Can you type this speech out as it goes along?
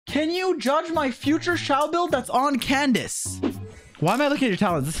Can you judge my future Xiao build that's on Candace? Why am I looking at your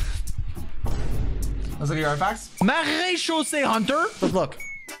talents? Let's look at your artifacts. Maréchaussée Hunter. But look,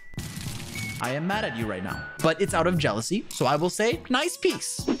 I am mad at you right now, but it's out of jealousy. So I will say, nice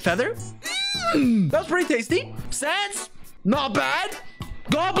piece. Feather. That's pretty tasty. Sands. Not bad.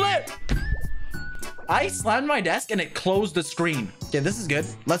 Goblet. I slammed my desk and it closed the screen. Okay, this is good.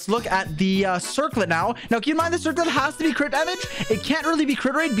 Let's look at the circlet now. Now, keep in mind the circlet has to be crit damage. It can't really be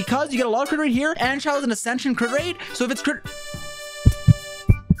crit rate because you get a lot of crit rate here. And Xiao is an ascension crit rate. So if it's crit...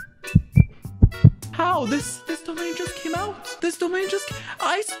 How? This domain just came out. This domain just...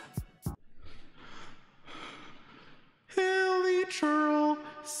 Hilly churl.